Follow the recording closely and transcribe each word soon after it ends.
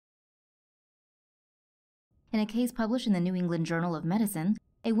In a case published in the New England Journal of Medicine,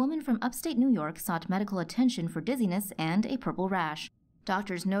 a woman from upstate New York sought medical attention for dizziness and a purple rash.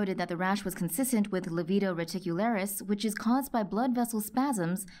 Doctors noted that the rash was consistent with livedo reticularis, which is caused by blood vessel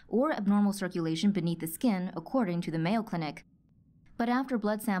spasms or abnormal circulation beneath the skin, according to the Mayo Clinic. But after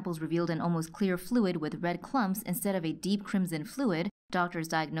blood samples revealed an almost clear fluid with red clumps instead of a deep crimson fluid, doctors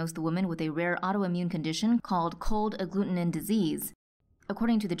diagnosed the woman with a rare autoimmune condition called cold agglutinin disease.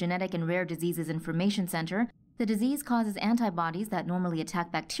 According to the Genetic and Rare Diseases Information Center, the disease causes antibodies that normally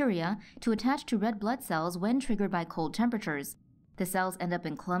attack bacteria to attach to red blood cells when triggered by cold temperatures. The cells end up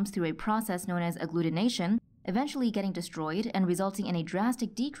in clumps through a process known as agglutination, eventually getting destroyed and resulting in a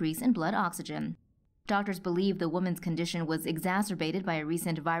drastic decrease in blood oxygen. Doctors believe the woman's condition was exacerbated by a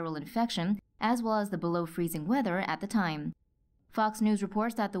recent viral infection, as well as the below-freezing weather at the time. Fox News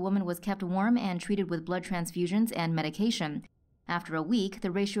reports that the woman was kept warm and treated with blood transfusions and medication. After a week,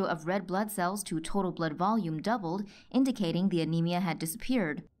 the ratio of red blood cells to total blood volume doubled, indicating the anemia had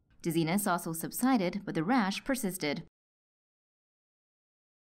disappeared. Dizziness also subsided, but the rash persisted.